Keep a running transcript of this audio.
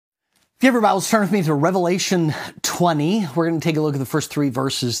If you have your Bibles, turn with me to Revelation 20. We're going to take a look at the first 3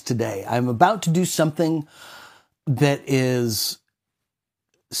 verses today. I'm about to do something that is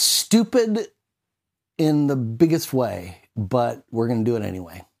stupid in the biggest way, but we're going to do it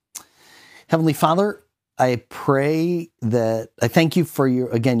anyway. Heavenly Father, I pray that I thank you for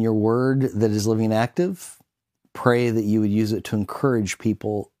your word that is living and active. Pray that you would use it to encourage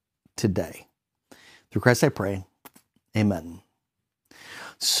people today. Through Christ I pray. Amen.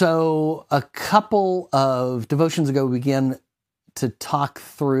 So a couple of devotions ago, we began to talk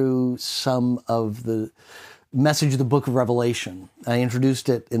through some of the message of the book of Revelation. I introduced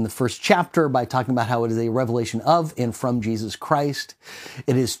it in the first chapter by talking about how it is a revelation of and from Jesus Christ.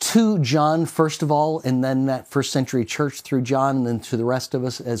 It is to John, first of all, and then that first century church through John, and then to the rest of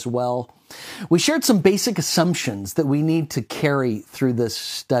us as well. We shared some basic assumptions that we need to carry through this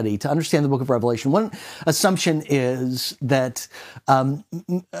study to understand the book of Revelation. One assumption is that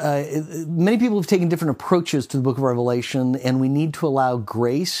many people have taken different approaches to the book of Revelation, and we need to allow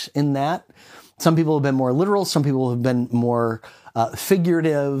grace in that. Some people have been more literal. Some people have been more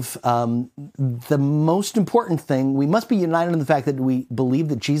figurative. The most important thing, we must be united in the fact that we believe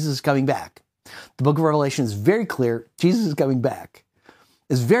that Jesus is coming back. The book of Revelation is very clear. Jesus is coming back.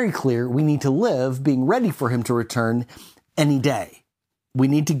 It's very clear we need to live being ready for him to return any day. We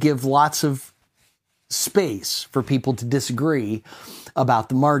need to give lots of space for people to disagree about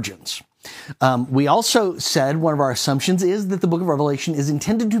the margins. We also said one of our assumptions is that the book of Revelation is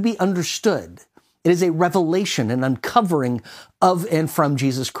intended to be understood. It is a revelation, an uncovering of and from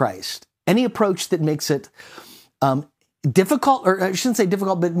Jesus Christ. Any approach that makes it difficult, or I shouldn't say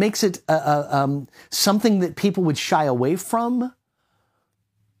difficult, but makes it something that people would shy away from,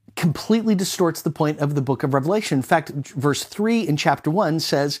 completely distorts the point of the book of Revelation. In fact, verse 3 in chapter 1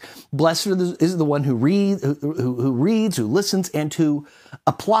 says, "Blessed is the one who reads, who listens, and who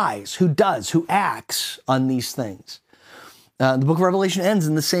applies, who does, who acts on these things." The book of Revelation ends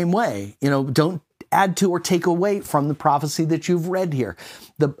in the same way. Don't add to or take away from the prophecy that you've read here.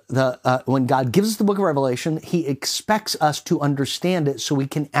 When God gives us the book of Revelation, he expects us to understand it so we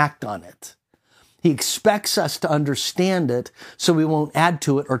can act on it. He expects us to understand it so we won't add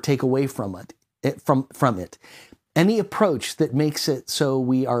to it or take away from it. Any approach that makes it so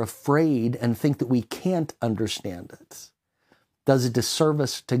we are afraid and think that we can't understand it does a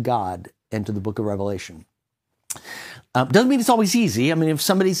disservice to God and to the book of Revelation. Doesn't mean it's always easy. I mean, if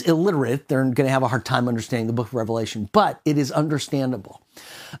somebody's illiterate, they're going to have a hard time understanding the book of Revelation, but it is understandable.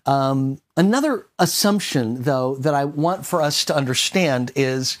 Another assumption, though, that I want for us to understand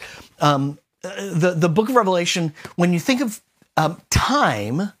is the book of Revelation, when you think of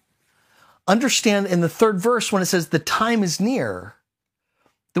time, understand in the 3rd verse when it says the time is near,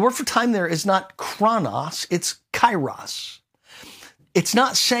 the word for time there is not chronos, it's kairos. It's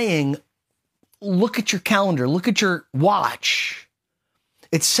not saying, look at your calendar, look at your watch.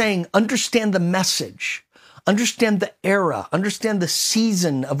 It's saying, understand the message, understand the era, understand the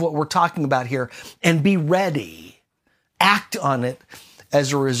season of what we're talking about here, and be ready. Act on it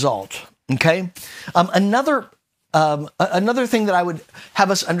as a result. Okay. Another thing that I would have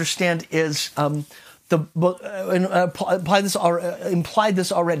us understand is implied this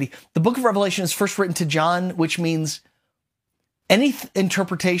already. The book of Revelation is first written to John, which means any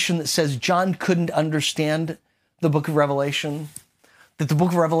interpretation that says John couldn't understand the book of Revelation, that the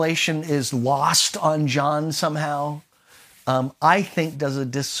book of Revelation is lost on John somehow, I think does a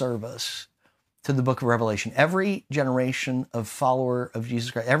disservice to the book of Revelation. Every generation of follower of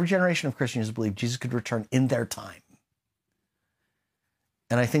Jesus Christ, every generation of Christians believe Jesus could return in their time.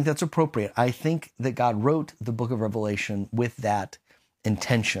 And I think that's appropriate. I think that God wrote the book of Revelation with that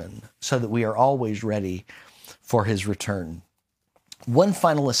intention so that we are always ready for his return. One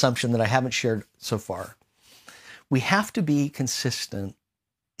final assumption that I haven't shared so far. We have to be consistent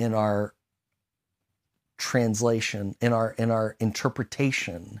in our translation, in our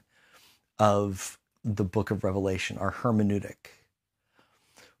interpretation of the book of Revelation, our hermeneutic.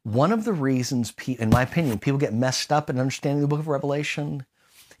 One of the reasons, in my opinion, people get messed up in understanding the book of Revelation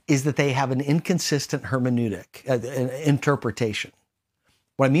is that they have an inconsistent hermeneutic, interpretation.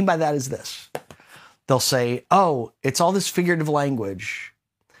 What I mean by that is this. They'll say, oh, it's all this figurative language.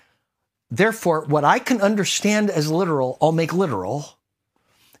 Therefore, what I can understand as literal, I'll make literal.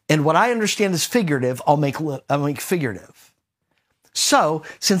 And what I understand as figurative, I'll make figurative. So,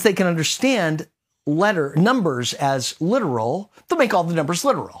 since they can understand numbers as literal, they'll make all the numbers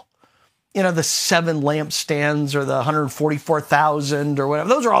literal. The 7 lampstands or the 144,000 or whatever.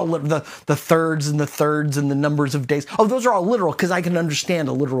 Those are all the thirds and the numbers of days. Oh, those are all literal because I can understand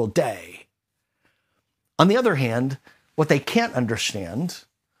a literal day. On the other hand, what they can't understand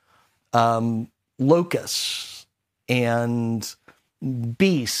locusts and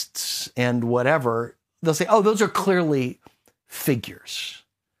beasts and whatever, they'll say, oh, those are clearly figures.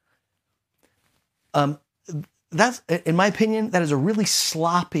 That's, in my opinion, that is a really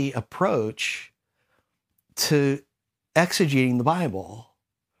sloppy approach to exegeting the Bible.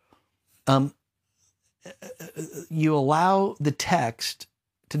 You allow the text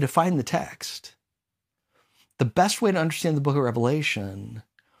to define the text. The best way to understand the book of Revelation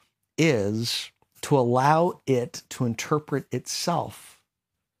is to allow it to interpret itself.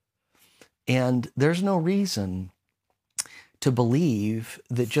 And there's no reason to believe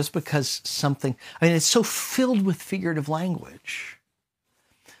that just because something, I mean, it's so filled with figurative language.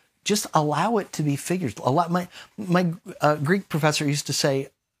 Just allow it to be figures. My Greek professor used to say,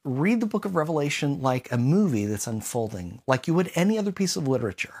 read the book of Revelation like a movie that's unfolding, like you would any other piece of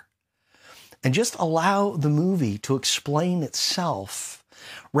literature. And just allow the movie to explain itself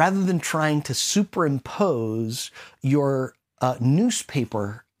rather than trying to superimpose your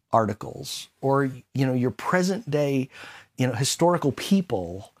newspaper articles or, your present day, historical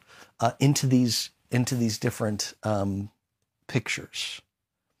people into these different pictures.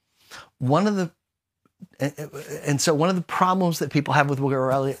 One of the problems that people have with the book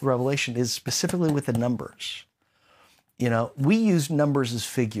of Revelation is specifically with the numbers. We use numbers as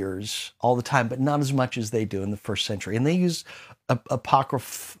figures all the time, but not as much as they do in the first century. And they use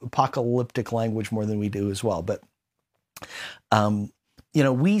apocalyptic language more than we do as well. But,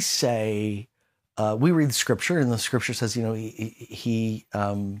 we say, we read the scripture, and the scripture says, he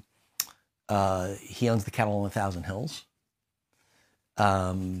owns the cattle on 1,000 hills.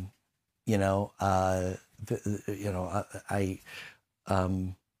 And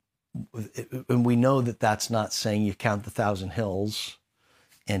we know that that's not saying you count the 1,000 hills,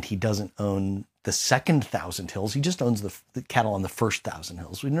 and he doesn't own the second 1,000 hills. He just owns the cattle on the first 1,000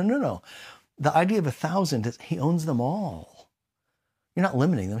 hills. No. The idea of 1,000 is he owns them all. You're not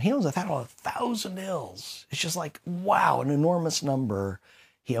limiting them. He owns a cattle on 1,000 hills. It's just like, wow, an enormous number.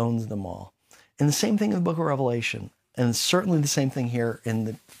 He owns them all. And the same thing in the book of Revelation, and certainly the same thing here in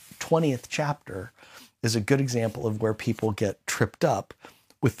the 20th chapter, is a good example of where people get tripped up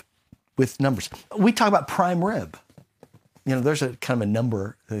with numbers. We talk about prime rib. There's a kind of a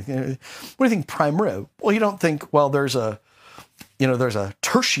number. What do you think prime rib? Well, you don't think, well, there's a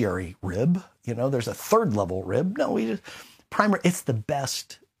tertiary rib, there's a third level rib. No, prime rib, it's the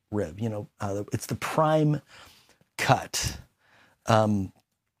best rib, it's the prime cut. Where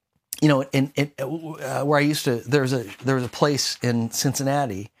I used to, there was a place in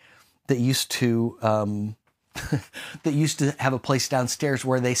Cincinnati that used to have a place downstairs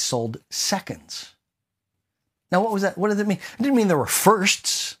where they sold seconds. Now, what was that? What did it mean? It didn't mean there were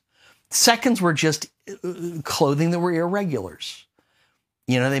firsts. Seconds were just clothing that were irregulars.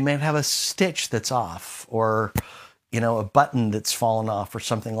 They might have a stitch that's off, or a button that's fallen off, or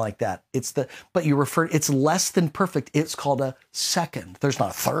something like that. It's less than perfect. It's called a second. There's not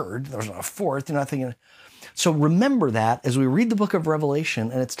a third. There's not a fourth. You're not thinking. So remember that as we read the book of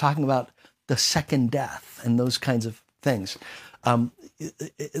Revelation, and it's talking about the second death and those kinds of things. The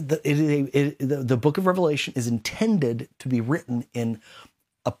book of Revelation is intended to be written in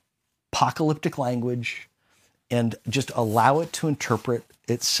apocalyptic language and just allow it to interpret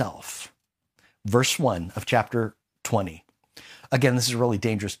itself. Verse 1 of chapter 20. Again, this is really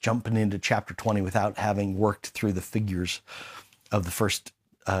dangerous, jumping into chapter 20 without having worked through the figures of the first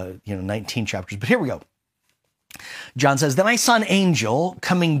 19 chapters. But here we go. John says, "Then I saw an angel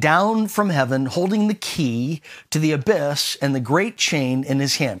coming down from heaven, holding the key to the abyss and the great chain in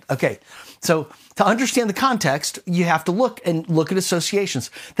his hand." Okay, so to understand the context, you have to look at associations.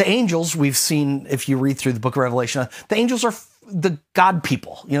 The angels, we've seen, if you read through the book of Revelation, the angels are the God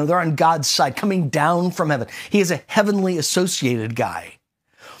people. They're on God's side, coming down from heaven. He is a heavenly associated guy.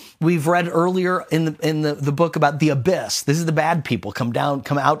 We've read earlier in the book about the abyss. This is the bad people come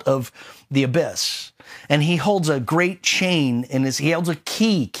out of the abyss. And he holds a great chain he holds a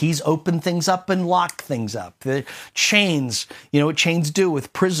key. Keys open things up and lock things up. The chains, what chains do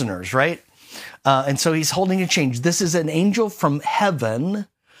with prisoners, right? And so he's holding a chain. This is an angel from heaven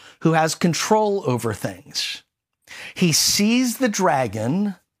who has control over things. He sees the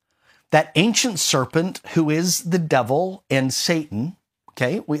dragon, that ancient serpent who is the devil and Satan.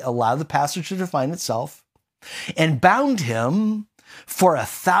 Okay, we allow the passage to define itself, and bound him for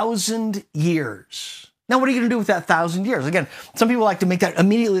 1,000 years. Now, what are you going to do with that 1,000 years? Again, some people like to make that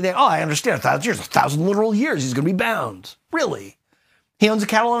immediately. I understand 1,000 years, 1,000 literal years. He's going to be bound. Really? He owns a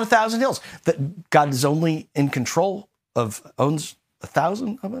cattle on 1,000 hills. That God is only in control owns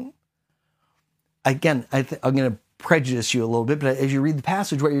 1,000 of them? Again, I'm going to prejudice you a little bit, but as you read the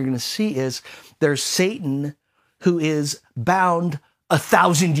passage, what you're going to see is there's Satan who is bound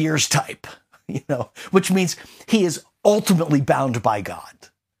 1,000 years type, which means he is ultimately bound by God.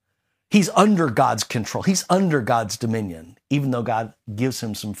 He's under God's control. He's under God's dominion, even though God gives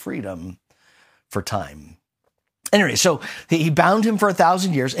him some freedom for time. Anyway, so he bound him for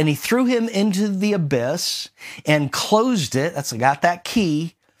 1,000 years and he threw him into the abyss and closed it. Got that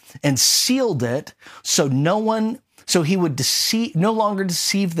key and sealed it so he would no longer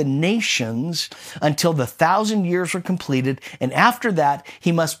deceive the nations until the 1,000 years were completed. And after that,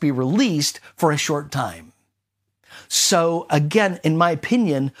 he must be released for a short time. So again, in my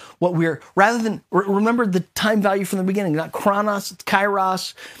opinion, rather than remember the time value from the beginning, not chronos, it's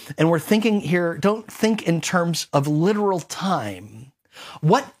kairos. And we're thinking here, don't think in terms of literal time.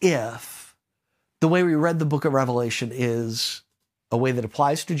 What if the way we read the book of Revelation is a way that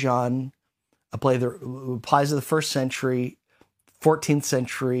applies to John, a play that applies to the 1st century, 14th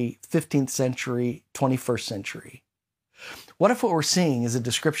century, 15th century, 21st century? What if what we're seeing is a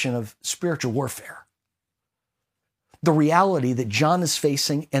description of spiritual warfare? The reality that John is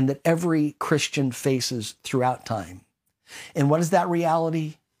facing and that every Christian faces throughout time. And what is that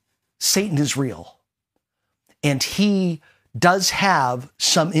reality? Satan is real. And he does have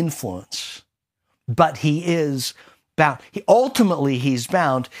some influence, but he is bound. Ultimately, he's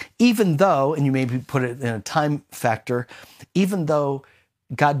bound, even though, and you maybe put it in a time factor, even though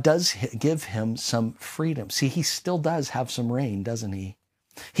God does give him some freedom. See, he still does have some reign, doesn't he?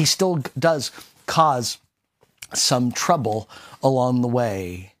 He still does cause some trouble along the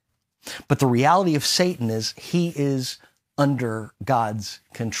way. But the reality of Satan is he is under God's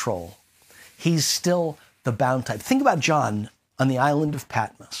control. He's still the bound type. Think about John on the island of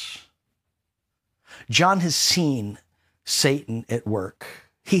Patmos. John has seen Satan at work.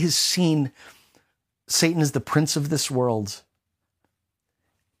 He has seen Satan as the prince of this world.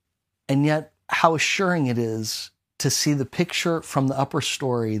 And yet, how assuring it is to see the picture from the upper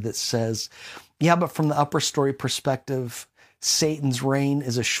story that says, yeah, but from the upper story perspective, Satan's reign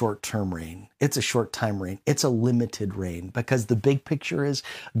is a short-term reign. It's a short-time reign. It's a limited reign because the big picture is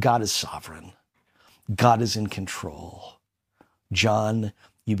God is sovereign. God is in control. John,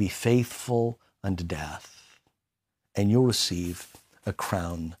 you be faithful unto death, and you'll receive a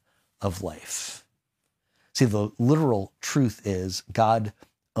crown of life. See, the literal truth is God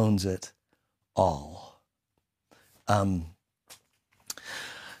owns it all.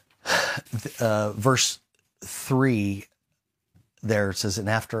 Verse 3 there says, and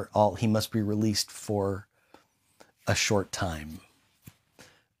after all, he must be released for a short time.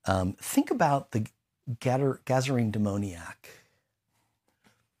 Think about the Gadarene demoniac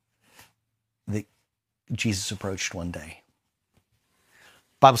that Jesus approached one day.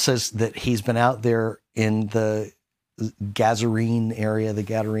 Bible says that he's been out there in the Gadarene area, the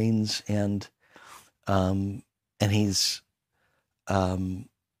Gadarenes, and he's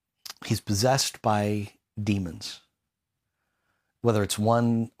possessed by demons. Whether it's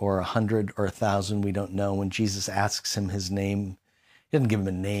 1 or 100 or 1,000, we don't know. When Jesus asks him his name, he doesn't give him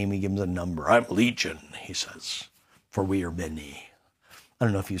a name, he gives him a number. I'm Legion, he says, for we are many. I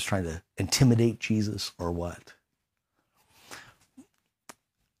don't know if he was trying to intimidate Jesus or what.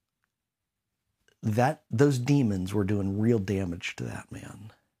 Those demons were doing real damage to that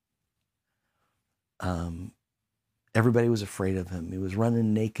man. Everybody was afraid of him. He was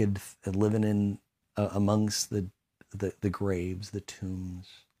running naked and living in amongst the graves, the tombs.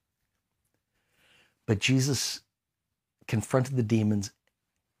 But Jesus confronted the demons,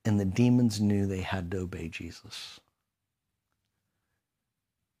 and the demons knew they had to obey Jesus.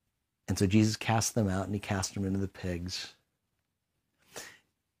 And so Jesus cast them out, and he cast them into the pigs.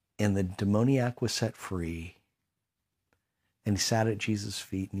 And the demoniac was set free, and he sat at Jesus'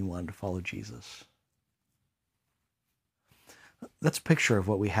 feet, and he wanted to follow Jesus. That's a picture of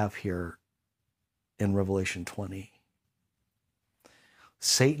what we have here in Revelation 20.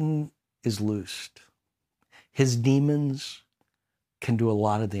 Satan is loosed. His demons can do a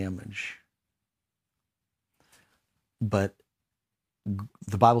lot of damage. But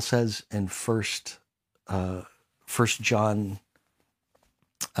the Bible says in 1 John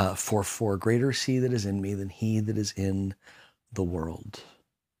 4:4, greater is he that is in me than he that is in the world.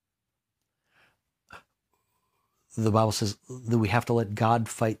 The Bible says that we have to let God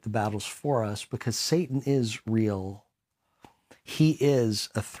fight the battles for us because Satan is real. He is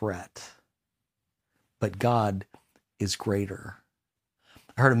a threat, but God is greater.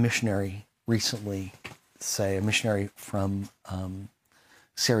 I heard a missionary recently say, a missionary from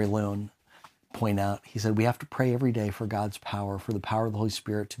Sierra Leone, point out, he said, we have to pray every day for God's power, for the power of the Holy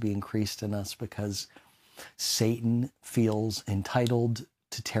Spirit to be increased in us, because Satan feels entitled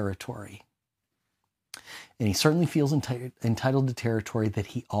to territory. And he certainly feels entitled to territory that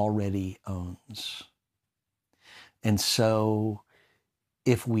he already owns. And so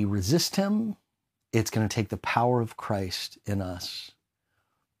if we resist him, it's going to take the power of Christ in us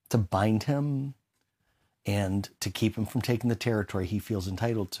to bind him and to keep him from taking the territory he feels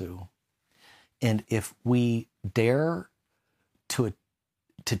entitled to. And if we dare to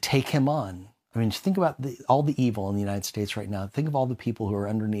take him on, I mean, just think about all the evil in the United States right now. Think of all the people who are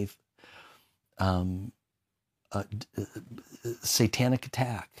underneath satanic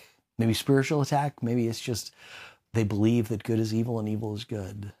attack, maybe spiritual attack. Maybe it's just they believe that good is evil and evil is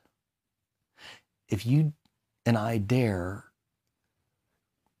good. If you and I dare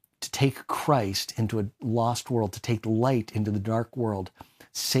to take Christ into a lost world, to take light into the dark world,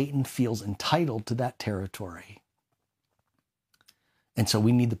 Satan feels entitled to that territory. And so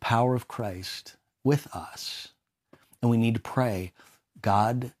we need the power of Christ with us. And we need to pray,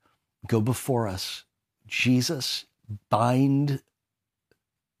 God, go before us. Jesus, bind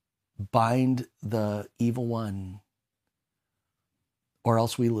the evil one, or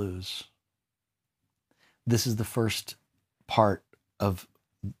else we lose. This is the first part of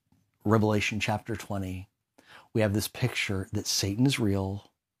Revelation chapter 20. We have this picture that Satan is real,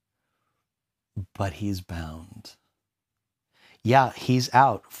 but he's bound. Yeah, he's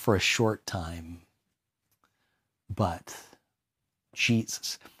out for a short time, but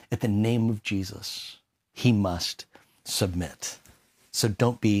Jesus, at the name of Jesus, he must submit. So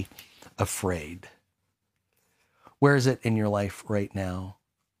don't be afraid. Where is it in your life right now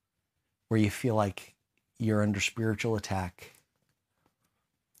where you feel like you're under spiritual attack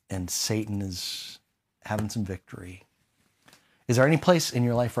and Satan is having some victory? Is there any place in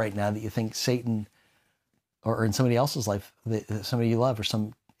your life right now that you think Satan, or in somebody else's life, somebody you love, or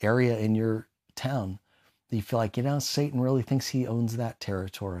some area in your town, that you feel like, Satan really thinks he owns that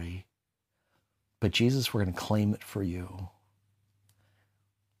territory, but Jesus, we're going to claim it for you?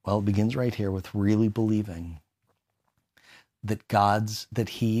 Well, it begins right here with really believing that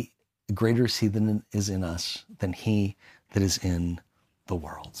greater is he that is in us than he that is in the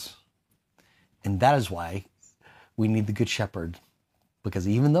world. And that is why we need the Good Shepherd, because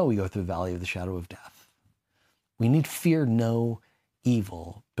even though we go through the valley of the shadow of death, we need fear no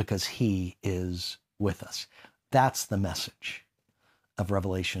evil because he is with us. That's the message of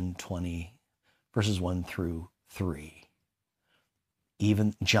Revelation 20, verses 1 through 3.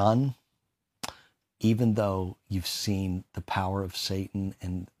 Even John, even though you've seen the power of Satan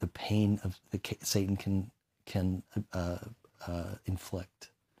and the pain of Satan can inflict,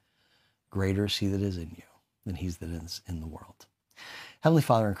 greater is he that is in you than he that is in the world. Heavenly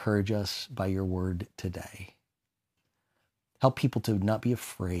Father, encourage us by your word today. Help people to not be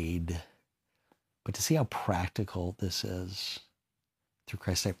afraid, but to see how practical this is. Through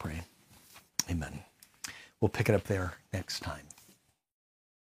Christ I pray. Amen. We'll pick it up there next time.